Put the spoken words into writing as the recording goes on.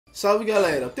Salve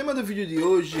galera, o tema do vídeo de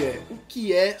hoje é o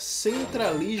que é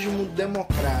centralismo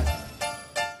democrático.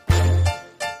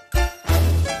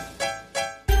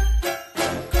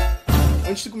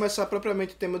 Antes de começar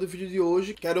propriamente o tema do vídeo de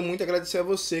hoje, quero muito agradecer a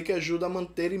você que ajuda a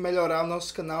manter e melhorar o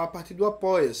nosso canal a partir do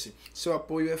Apoia-se. Seu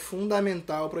apoio é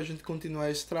fundamental para a gente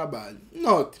continuar esse trabalho.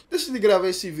 Note, decidi gravar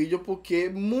esse vídeo porque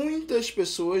muitas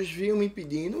pessoas vinham me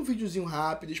pedindo um videozinho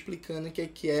rápido explicando o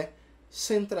que é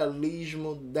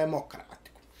centralismo democrático.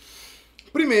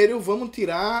 Primeiro, vamos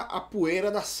tirar a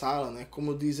poeira da sala, né?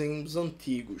 Como dizem os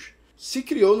antigos. Se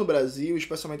criou no Brasil,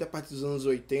 especialmente a partir dos anos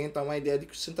 80, uma ideia de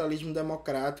que o centralismo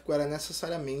democrático era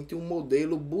necessariamente um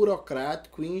modelo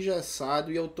burocrático, engessado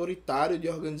e autoritário de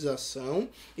organização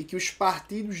e que os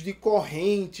partidos de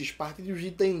correntes, partidos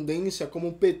de tendência como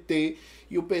o PT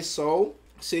e o PSOL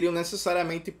seriam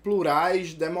necessariamente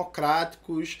plurais,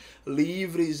 democráticos,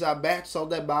 livres, abertos ao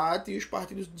debate, e os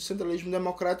partidos do centralismo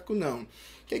democrático não. O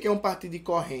que é um partido de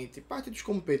corrente? Partidos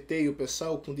como o PT e o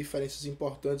PSOL, com diferenças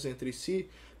importantes entre si,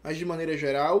 mas de maneira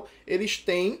geral, eles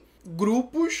têm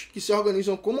grupos que se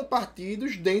organizam como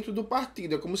partidos dentro do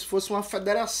partido. É como se fosse uma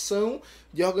federação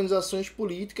de organizações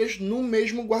políticas no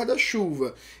mesmo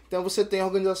guarda-chuva. Então você tem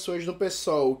organizações no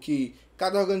PSOL que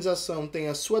cada organização tem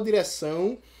a sua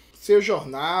direção, seu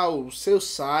jornal, seu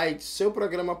site, seu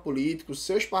programa político,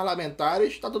 seus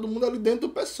parlamentares, está todo mundo ali dentro do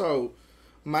PSOL.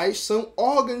 Mas são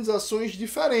organizações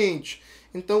diferentes.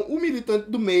 Então o militante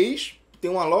do mês tem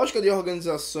uma lógica de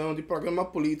organização, de programa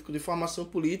político, de formação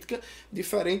política,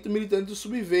 diferente do militante do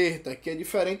Subverta, que é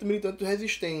diferente do militante do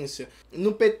Resistência.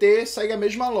 No PT segue a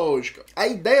mesma lógica. A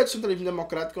ideia do centralismo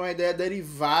democrático é uma ideia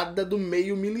derivada do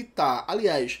meio militar.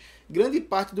 Aliás, grande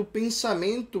parte do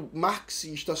pensamento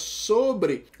marxista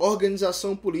sobre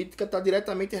organização política está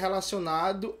diretamente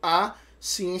relacionado à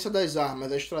ciência das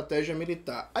armas, à estratégia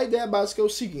militar. A ideia básica é o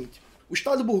seguinte: o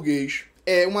Estado burguês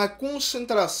é uma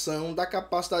concentração da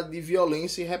capacidade de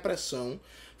violência e repressão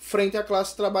frente à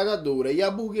classe trabalhadora, e a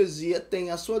burguesia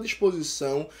tem à sua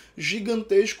disposição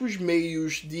gigantescos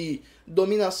meios de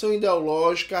dominação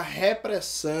ideológica,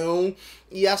 repressão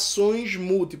e ações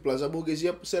múltiplas. A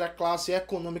burguesia, por ser a classe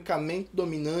economicamente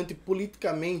dominante,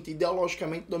 politicamente,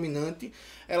 ideologicamente dominante,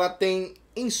 ela tem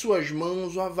em suas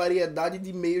mãos uma variedade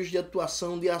de meios de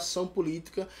atuação, de ação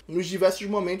política nos diversos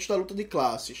momentos da luta de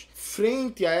classes.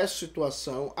 Frente a essa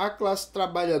situação, a classe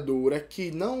trabalhadora,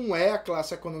 que não é a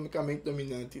classe economicamente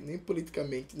dominante, nem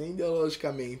politicamente, nem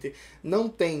ideologicamente, não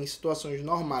tem situações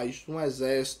normais no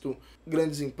exército,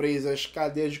 grandes empresas,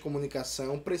 cadeias de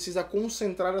comunicação, precisa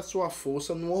concentrar a sua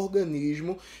força num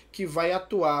organismo que vai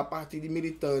atuar a partir de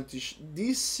militantes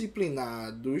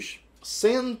disciplinados,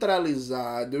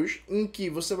 centralizados, em que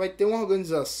você vai ter uma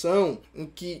organização em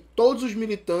que todos os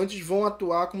militantes vão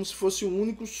atuar como se fosse um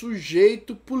único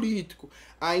sujeito político,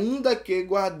 ainda que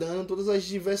guardando todas as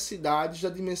diversidades da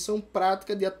dimensão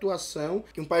prática de atuação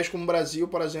que um país como o Brasil,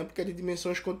 por exemplo, que é de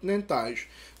dimensões continentais.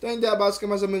 Então a ideia básica é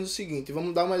mais ou menos o seguinte: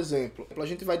 vamos dar um exemplo. A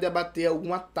gente vai debater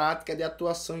alguma tática de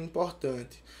atuação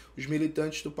importante. Os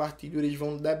militantes do partido eles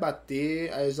vão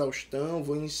debater a exaustão,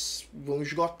 vão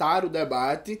esgotar o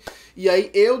debate, e aí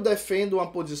eu defendo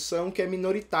uma posição que é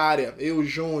minoritária, eu,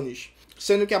 Jones,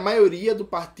 sendo que a maioria do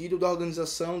partido, da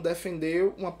organização,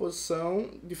 defendeu uma posição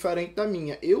diferente da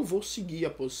minha. Eu vou seguir a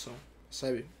posição,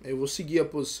 sabe? Eu vou seguir a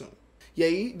posição. E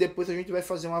aí depois a gente vai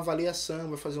fazer uma avaliação,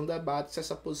 vai fazer um debate se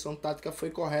essa posição tática foi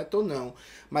correta ou não.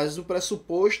 Mas o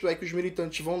pressuposto é que os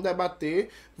militantes vão debater,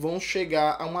 vão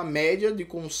chegar a uma média de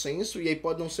consenso, e aí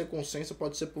pode não ser consenso,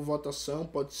 pode ser por votação,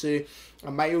 pode ser a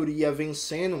maioria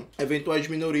vencendo eventuais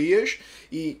minorias,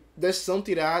 e decisão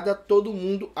tirada, todo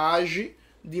mundo age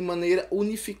de maneira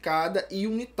unificada e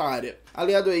unitária.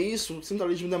 Aliado a isso, o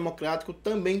centralismo democrático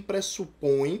também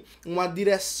pressupõe uma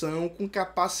direção com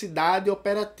capacidade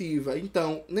operativa.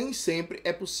 Então, nem sempre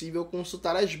é possível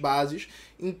consultar as bases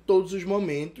em todos os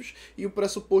momentos, e o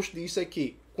pressuposto disso é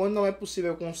que, quando não é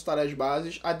possível consultar as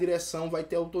bases, a direção vai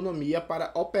ter autonomia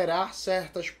para operar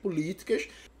certas políticas,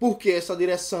 porque essa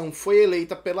direção foi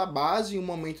eleita pela base em um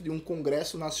momento de um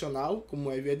congresso nacional,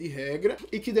 como é via de regra,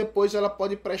 e que depois ela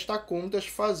pode prestar contas,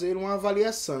 fazer uma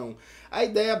avaliação. A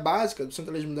ideia básica do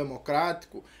centralismo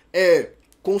democrático é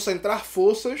concentrar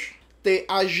forças, ter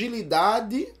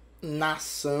agilidade na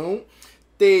ação,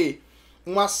 ter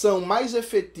uma ação mais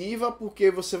efetiva,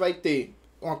 porque você vai ter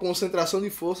uma concentração de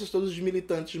forças, todos os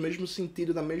militantes no mesmo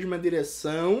sentido, na mesma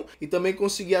direção, e também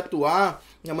conseguir atuar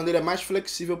da maneira mais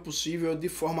flexível possível, de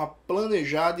forma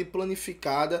planejada e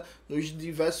planificada nos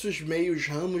diversos meios,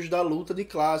 ramos da luta de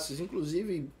classes,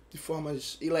 inclusive de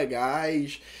formas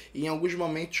ilegais e, em alguns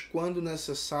momentos, quando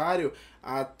necessário,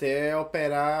 até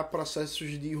operar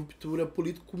processos de ruptura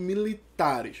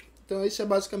político-militares. Então esse é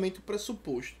basicamente o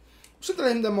pressuposto. O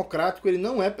centralismo democrático ele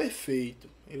não é perfeito,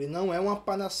 ele não é uma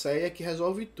panaceia que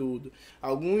resolve tudo.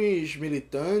 Alguns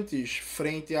militantes,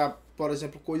 frente a, por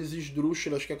exemplo, coisas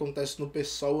esdrúxulas que acontecem no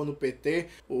PSOL ou no PT,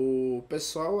 o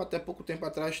PSOL até pouco tempo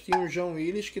atrás tinha o João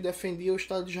Willis que defendia o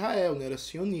Estado de Israel, né? Era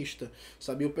sionista.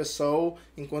 Sabia o PSOL,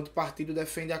 enquanto partido,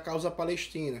 defende a causa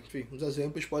palestina. Enfim, os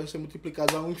exemplos podem ser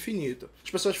multiplicados ao infinito. As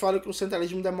pessoas falam que o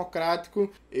centralismo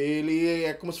democrático ele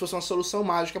é como se fosse uma solução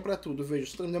mágica para tudo. Veja, o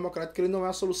centralismo democrático ele não é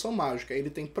uma solução mágica,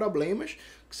 ele tem problemas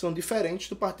que são diferentes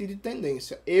do partido de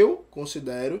tendência. Eu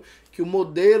considero que o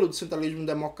modelo do centralismo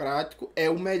democrático é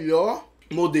o melhor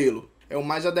modelo, é o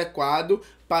mais adequado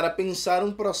para pensar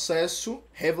um processo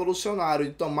revolucionário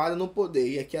de tomada no poder.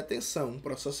 E aqui, atenção, um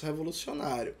processo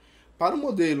revolucionário. Para o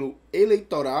modelo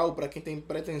eleitoral, para quem tem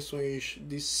pretensões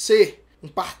de ser um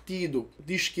partido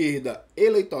de esquerda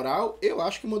eleitoral, eu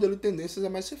acho que o modelo de tendências é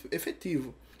mais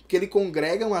efetivo. Porque ele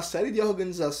congrega uma série de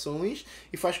organizações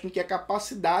e faz com que a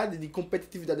capacidade de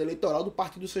competitividade eleitoral do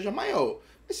partido seja maior.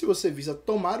 Mas se você visa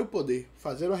tomar o poder,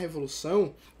 fazer uma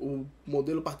revolução, o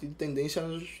modelo partido de tendência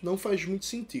não faz muito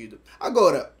sentido.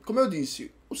 Agora, como eu disse,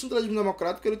 o centralismo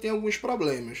democrático ele tem alguns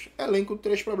problemas. Elenco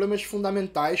 3 problemas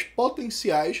fundamentais,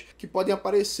 potenciais, que podem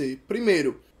aparecer.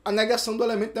 Primeiro, a negação do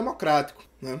elemento democrático,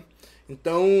 né?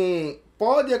 Então,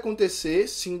 pode acontecer,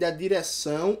 sim, da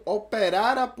direção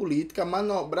operar a política,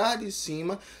 manobrar de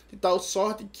cima, de tal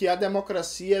sorte que a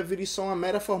democracia vire só uma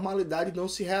mera formalidade e não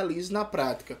se realize na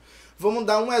prática. Vamos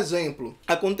dar um exemplo.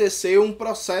 Aconteceu um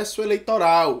processo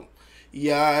eleitoral. E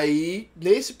aí,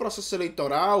 nesse processo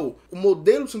eleitoral, o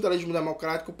modelo do centralismo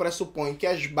democrático pressupõe que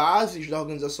as bases da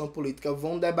organização política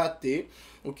vão debater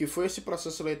o que foi esse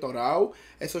processo eleitoral,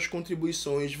 essas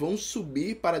contribuições vão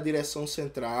subir para a direção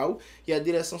central, e a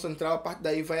direção central, a partir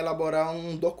daí, vai elaborar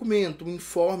um documento, um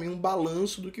informe, um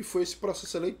balanço do que foi esse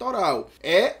processo eleitoral.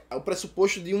 É o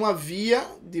pressuposto de uma via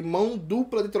de mão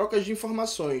dupla de trocas de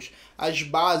informações. As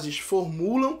bases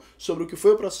formulam sobre o que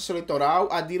foi o processo eleitoral,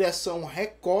 a direção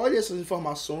recolhe essas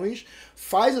informações,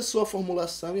 faz a sua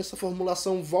formulação, e essa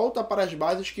formulação volta para as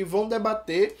bases que vão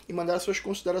debater e mandar suas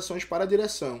considerações para a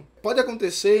direção. Pode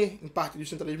acontecer, em parte do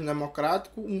centralismo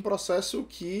democrático, um processo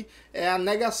que é a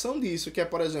negação disso, que é,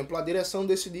 por exemplo, a direção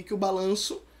decidir que o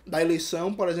balanço da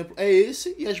eleição, por exemplo, é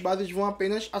esse e as bases vão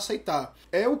apenas aceitar.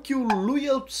 É o que o Louis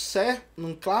Althusser,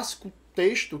 num clássico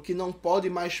texto que não pode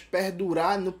mais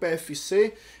perdurar no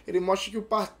PFC, ele mostra que o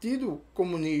Partido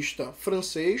Comunista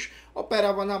francês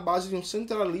operava na base de um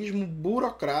centralismo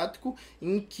burocrático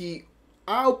em que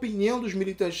a opinião dos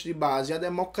militantes de base, a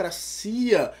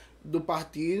democracia do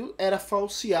partido era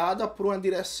falseada por uma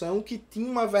direção que tinha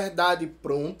uma verdade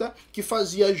pronta, que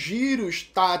fazia giros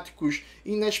táticos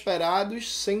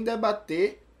inesperados sem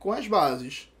debater com as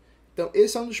bases. Então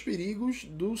esse é um dos perigos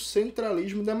do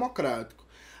centralismo democrático.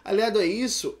 Aliado a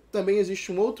isso, também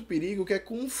existe um outro perigo que é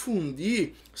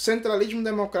confundir centralismo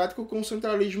democrático com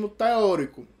centralismo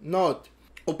teórico. Note,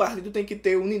 o partido tem que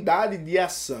ter unidade de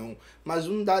ação, mas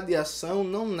unidade de ação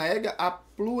não nega a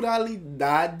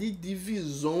pluralidade de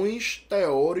visões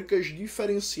teóricas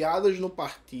diferenciadas no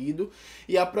partido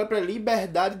e a própria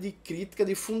liberdade de crítica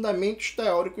de fundamentos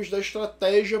teóricos da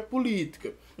estratégia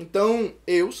política. Então,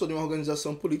 eu sou de uma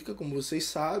organização política, como vocês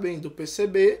sabem, do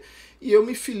PCB, e eu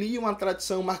me filio a uma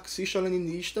tradição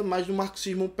marxista-leninista, mas do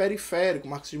marxismo periférico,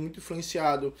 marxismo muito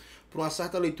influenciado por uma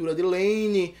certa leitura de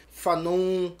Lenin,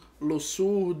 Fanon,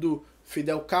 Lossurdo,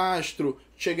 Fidel Castro,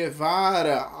 Che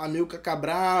Guevara, Amilcar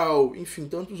Cabral, enfim,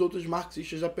 tantos outros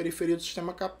marxistas da periferia do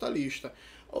sistema capitalista.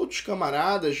 Outros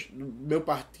camaradas do meu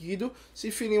partido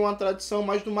se filiam a uma tradição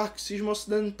mais do marxismo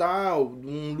ocidental,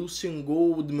 um Lucien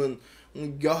Goldman,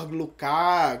 um Georg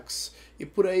Lukács, e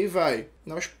por aí vai.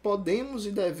 Nós podemos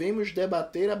e devemos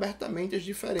debater abertamente as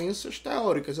diferenças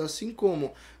teóricas, assim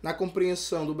como na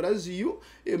compreensão do Brasil,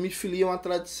 eu me filio a uma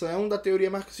tradição da teoria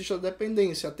marxista da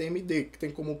dependência, a TMD, que tem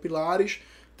como pilares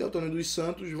Teotônio dos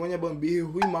Santos, Vânia Bambir e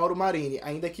Rui Mauro Marini,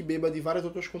 ainda que beba de várias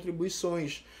outras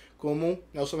contribuições, como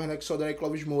Nelson Werneck Sodré e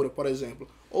Clóvis Moura, por exemplo.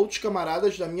 Outros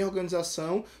camaradas da minha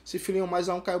organização se filiam mais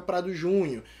a um Caio Prado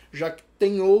Júnior, já que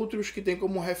tem outros que têm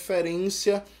como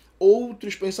referência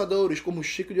outros pensadores, como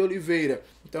Chico de Oliveira.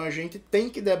 Então a gente tem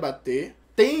que debater,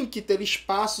 tem que ter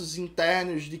espaços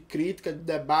internos de crítica, de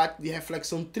debate, de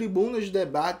reflexão, tribunas de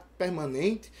debate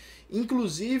permanente,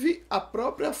 inclusive a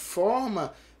própria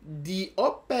forma de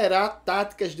operar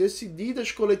táticas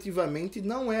decididas coletivamente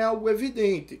não é algo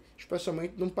evidente,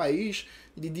 especialmente num país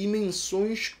de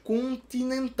dimensões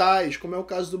continentais, como é o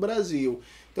caso do Brasil.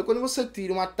 Então, quando você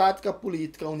tira uma tática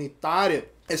política unitária,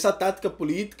 essa tática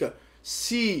política,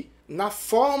 se na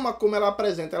forma como ela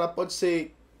apresenta, ela pode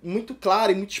ser muito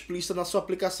clara e muito explícita na sua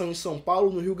aplicação em São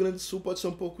Paulo, no Rio Grande do Sul pode ser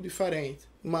um pouco diferente.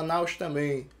 Em Manaus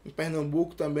também, em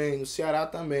Pernambuco também, no Ceará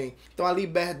também. Então a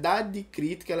liberdade de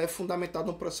crítica ela é fundamental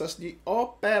no processo de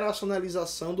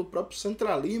operacionalização do próprio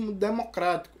centralismo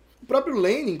democrático. O próprio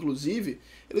Lenin, inclusive,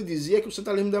 ele dizia que o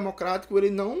centralismo democrático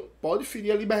ele não pode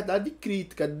ferir a liberdade de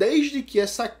crítica, desde que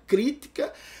essa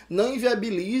crítica não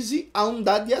inviabilize a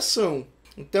unidade de ação.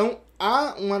 Então,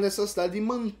 há uma necessidade de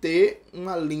manter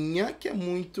uma linha que é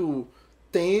muito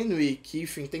tênue, que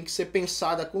enfim, tem que ser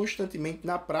pensada constantemente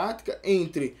na prática,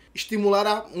 entre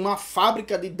estimular uma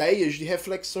fábrica de ideias, de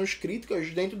reflexões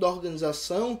críticas dentro da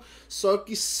organização, só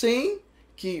que sem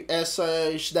que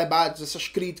esses debates, essas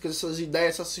críticas, essas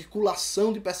ideias, essa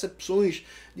circulação de percepções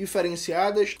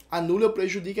diferenciadas anule ou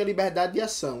prejudique a liberdade de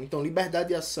ação. Então, liberdade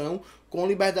de ação com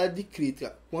liberdade de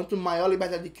crítica. Quanto maior a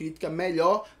liberdade de crítica,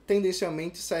 melhor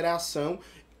tendencialmente será a ação.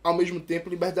 Ao mesmo tempo,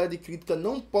 liberdade de crítica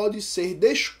não pode ser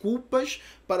desculpas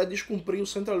para descumprir o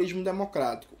centralismo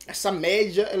democrático. Essa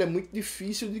média ela é muito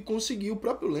difícil de conseguir. O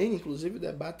próprio Lenin, inclusive,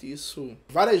 debate isso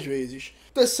várias vezes.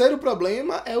 O terceiro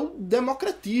problema é o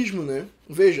democratismo, né?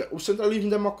 Veja, o centralismo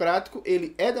democrático,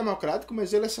 ele é democrático,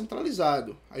 mas ele é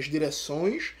centralizado. As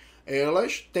direções,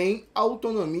 elas têm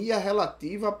autonomia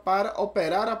relativa para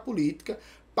operar a política,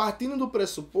 partindo do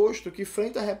pressuposto que,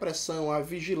 frente à repressão, à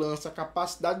vigilância, à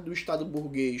capacidade do Estado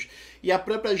burguês e à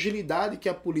própria agilidade que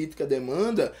a política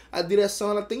demanda, a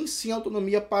direção ela tem sim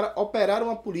autonomia para operar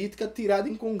uma política tirada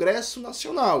em Congresso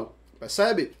Nacional.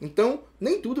 Percebe? Então,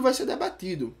 nem tudo vai ser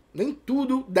debatido. Nem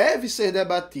tudo deve ser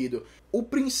debatido. O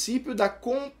princípio da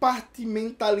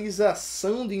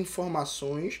compartimentalização de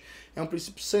informações é um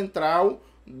princípio central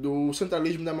do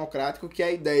centralismo democrático, que é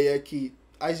a ideia que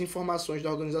as informações da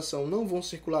organização não vão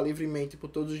circular livremente por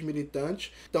todos os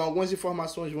militantes. Então, algumas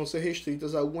informações vão ser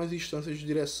restritas a algumas instâncias de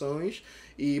direções.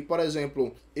 E, por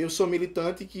exemplo, eu sou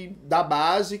militante da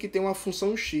base que tem uma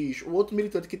função X. O outro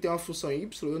militante que tem uma função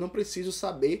Y, eu não preciso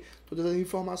saber todas as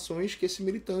informações que esse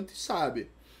militante sabe.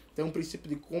 Então, o princípio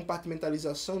de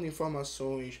compartimentalização de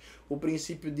informações, o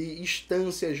princípio de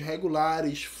instâncias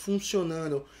regulares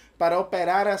funcionando para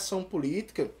operar a ação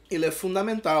política, ele é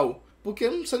fundamental. Porque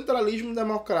um centralismo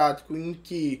democrático em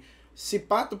que se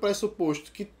parte do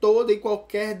pressuposto que toda e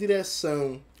qualquer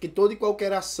direção, que toda e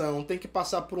qualquer ação tem que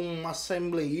passar por um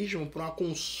assembleísmo, por uma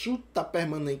consulta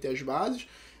permanente às bases,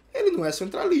 ele não é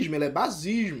centralismo, ele é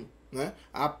basismo, né?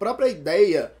 A própria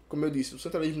ideia, como eu disse, do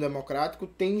centralismo democrático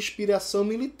tem inspiração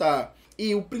militar.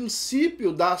 E o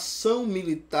princípio da ação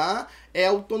militar é a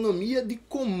autonomia de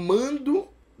comando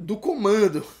do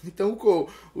comando. Então,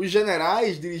 os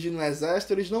generais dirigindo o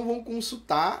exército, eles não vão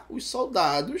consultar os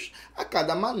soldados a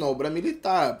cada manobra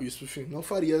militar. Isso, enfim, não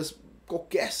faria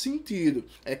qualquer sentido.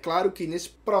 É claro que nesse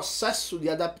processo de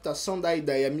adaptação da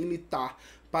ideia militar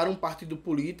para um partido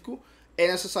político, é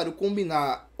necessário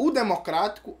combinar o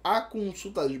democrático, a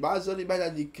consulta às bases, a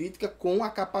liberdade de crítica com a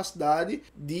capacidade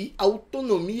de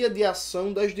autonomia de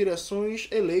ação das direções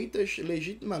eleitas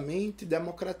legitimamente,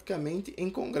 democraticamente em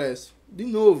Congresso. De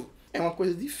novo, é uma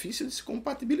coisa difícil de se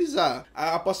compatibilizar.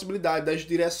 A possibilidade das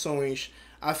direções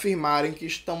afirmarem que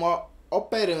estão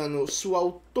operando sua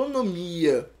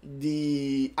autonomia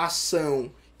de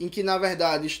ação, em que, na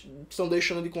verdade, estão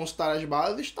deixando de consultar as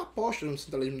bases, está posta no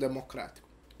centralismo democrático.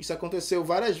 Isso aconteceu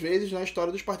várias vezes na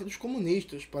história dos partidos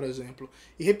comunistas, por exemplo.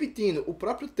 E repetindo, o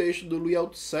próprio texto do Louis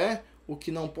Althusser, O que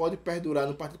não pode perdurar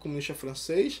no Partido Comunista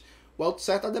Francês, o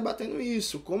Althusser está debatendo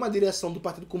isso, como a direção do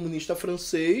Partido Comunista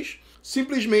Francês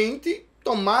simplesmente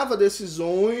tomava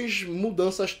decisões,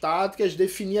 mudanças táticas,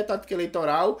 definia a tática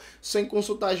eleitoral sem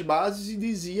consultar as bases e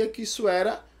dizia que isso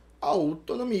era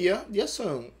autonomia de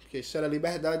ação, que isso era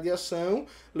liberdade de ação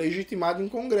legitimada em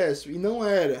Congresso. E não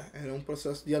era. Era um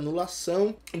processo de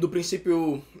anulação do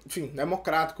princípio, enfim,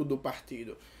 democrático do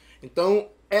partido. Então,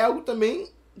 é algo também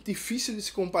difícil de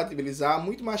se compatibilizar,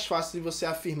 muito mais fácil de você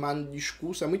afirmar no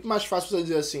discurso, é muito mais fácil você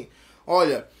dizer assim,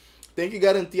 olha, tem que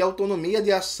garantir a autonomia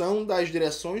de ação das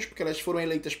direções, porque elas foram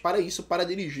eleitas para isso, para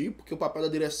dirigir, porque o papel da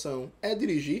direção é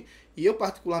dirigir, e eu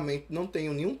particularmente não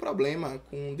tenho nenhum problema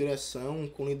com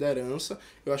direção, com liderança.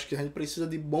 Eu acho que a gente precisa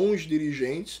de bons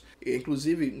dirigentes, e,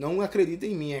 inclusive, não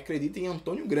acreditem em mim, acreditem em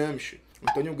Antônio Gramsci.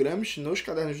 Antônio Gramsci, nos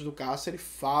Cadernos do Cássio, ele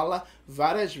fala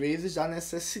várias vezes da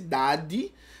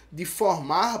necessidade de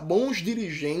formar bons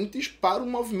dirigentes para um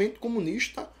movimento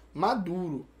comunista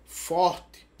maduro.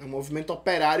 forte, é um movimento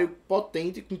operário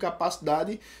potente com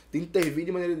capacidade de intervir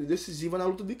de maneira decisiva na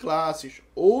luta de classes.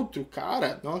 Outro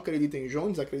cara, não acredita em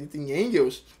Jones, acredita em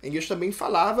Engels. Engels também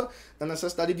falava da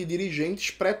necessidade de dirigentes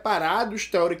preparados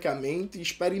teoricamente,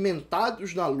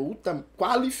 experimentados na luta,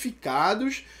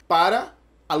 qualificados para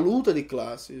a luta de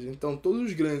classes. Então todos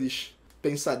os grandes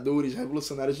pensadores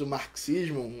revolucionários do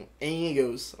marxismo,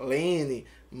 Engels, Lenin,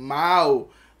 Mao,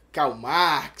 Karl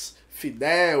Marx,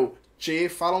 Fidel, Che,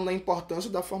 falam da importância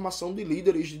da formação de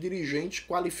líderes, de dirigentes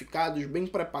qualificados, bem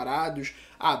preparados,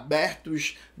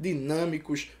 abertos,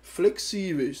 dinâmicos,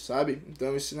 flexíveis, sabe?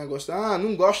 Então esse negócio,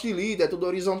 não gosto de líder, é tudo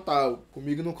horizontal.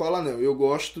 Comigo não cola não, eu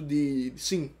gosto de,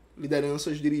 sim,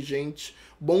 lideranças, dirigentes,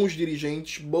 bons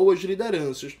dirigentes, boas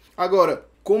lideranças. Agora,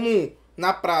 como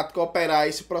na prática operar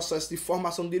esse processo de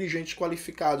formação de dirigentes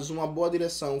qualificados, uma boa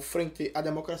direção frente à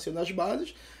democracia das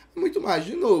bases, muito mais,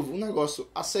 de novo, um negócio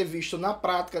a ser visto na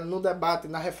prática, no debate,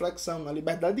 na reflexão, na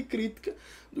liberdade crítica,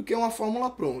 do que uma fórmula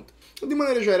pronta. De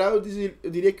maneira geral, eu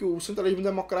diria que o centralismo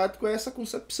democrático é essa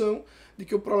concepção de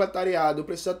que o proletariado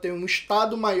precisa ter um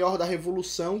estado maior da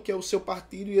revolução, que é o seu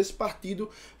partido, e esse partido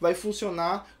vai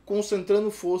funcionar concentrando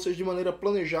forças de maneira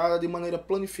planejada, de maneira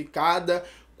planificada,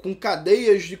 com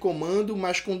cadeias de comando,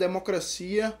 mas com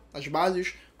democracia, as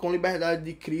bases, com liberdade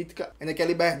de crítica, ainda que a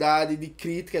liberdade de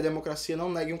crítica e a democracia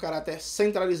não neguem um caráter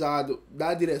centralizado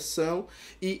da direção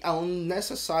e a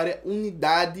necessária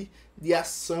unidade de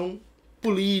ação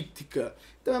política.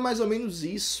 Então é mais ou menos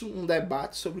isso, um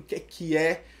debate sobre o que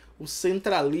é o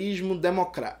centralismo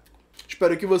democrático.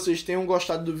 Espero que vocês tenham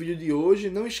gostado do vídeo de hoje.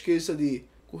 Não esqueça de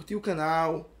curtir o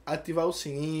canal, ativar o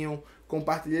sininho,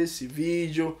 compartilhar esse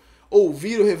vídeo,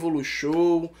 ouvir o Revolu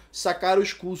Show, sacar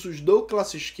os cursos do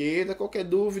Classe Esquerda. Qualquer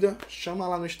dúvida, chama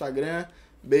lá no Instagram.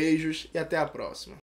 Beijos e até a próxima.